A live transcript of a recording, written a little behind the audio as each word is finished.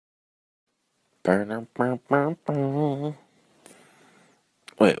Wait,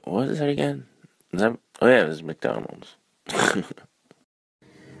 what is that again? Oh yeah, it was McDonald's.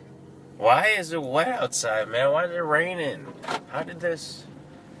 Why is it wet outside, man? Why is it raining? How did this...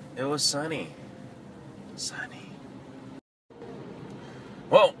 It was sunny. Sunny.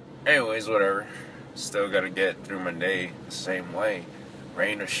 Well, anyways, whatever. Still gotta get through my day the same way.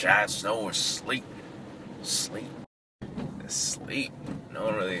 Rain or shine, snow or sleet. Sleep. Sleep. No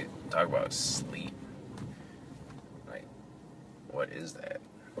one really talk about sleep. Like, what is that?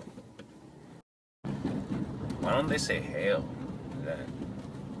 Why don't they say hail? Is that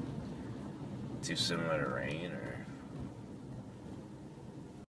too similar to rain, or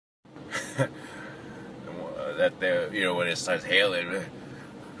that they, when it starts hailing?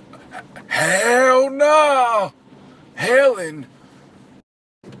 Hell no! Hailing.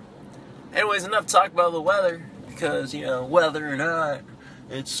 Anyways, enough talk about the weather, because, whether or not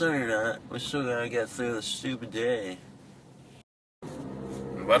it's sunny or not, we're still gonna get through the stupid day.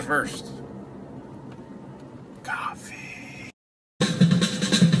 But first, coffee.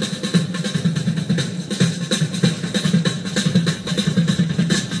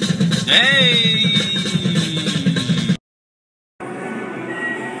 Hey!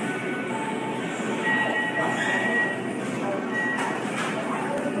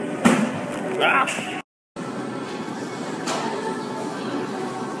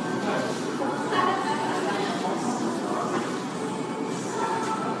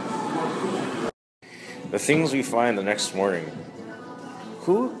 The things we find the next morning.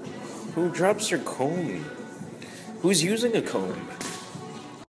 Who drops their comb? Who's using a comb?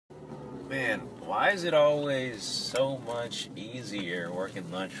 Man, why is it always so much easier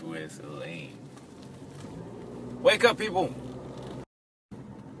working lunch with Elaine? Wake up, people!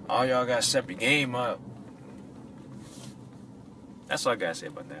 All y'all gotta step your game up. That's all I gotta say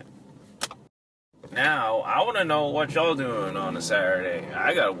about that. Now, I want to know what y'all doing on a Saturday.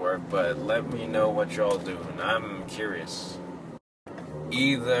 I gotta work, but let me know what y'all doing. I'm curious.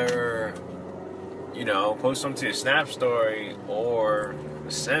 Either, post some to your Snap story or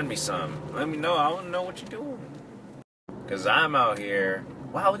send me some. Let me know. I want to know what you're doing. Because I'm out here.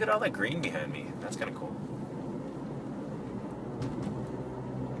 Wow, look at all that green behind me. That's kind of cool.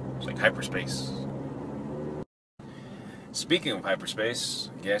 It's like hyperspace. Speaking of hyperspace,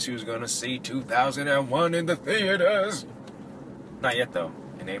 guess who's gonna see 2001 in the theaters? Not yet though,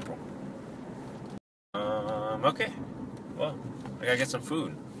 in April. Okay. Well, I gotta get some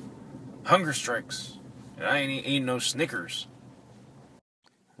food. Hunger strikes. And I ain't eating no Snickers.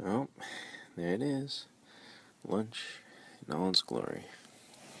 Oh, there it is. Lunch in all its glory.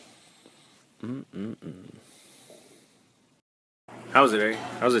 How's it, Eric?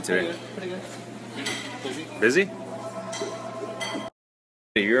 How's it today? Pretty good. Busy?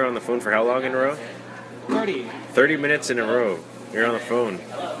 You're on the phone for how long in a row? 30. 30 minutes in a row. You're on the phone.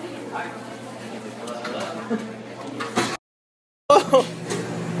 Oh,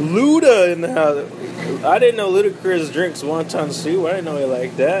 Luda in the house. I didn't know Ludacris drinks wonton soup. I didn't know he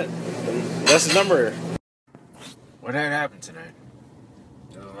liked that. That's the number. What had happened tonight?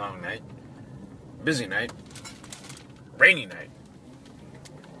 It was a long night. Busy night. Rainy night.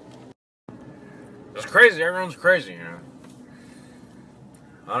 It's crazy. Everyone's crazy,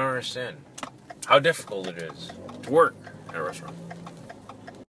 I don't understand how difficult it is to work at a restaurant.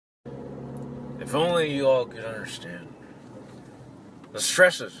 If only you all could understand the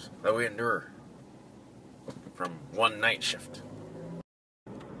stresses that we endure from one night shift.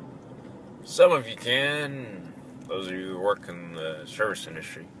 Some of you can. Those of you who work in the service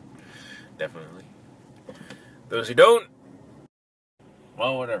industry, definitely. Those who don't,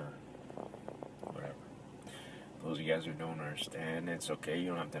 well, whatever. Those of you guys who don't understand, it's okay. You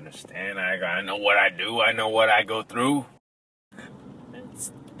don't have to understand. I know what I do. I know what I go through.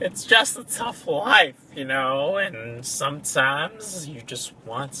 It's just a tough life, and sometimes you just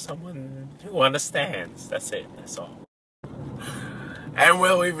want someone who understands. That's it. That's all. And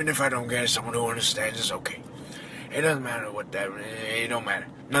well, even if I don't get someone who understands, it's okay. It doesn't matter what that... It don't matter.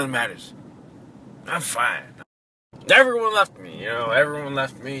 Nothing matters. I'm fine. Everyone left me, Everyone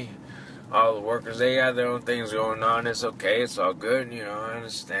left me. All the workers, they got their own things going on. It's okay. It's all good. I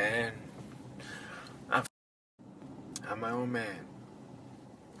understand. I'm my own man.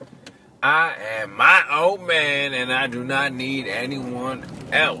 I am my own man, and I do not need anyone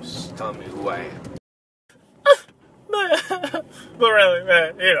else telling me who I am. But really,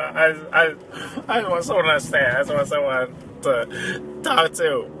 man, I just want someone to understand. I just want someone to talk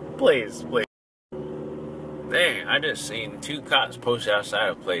to. Please. Dang, I just seen 2 cops posted outside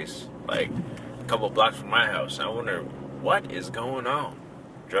a place, like a couple blocks from my house. I wonder what is going on.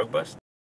 Drug bust?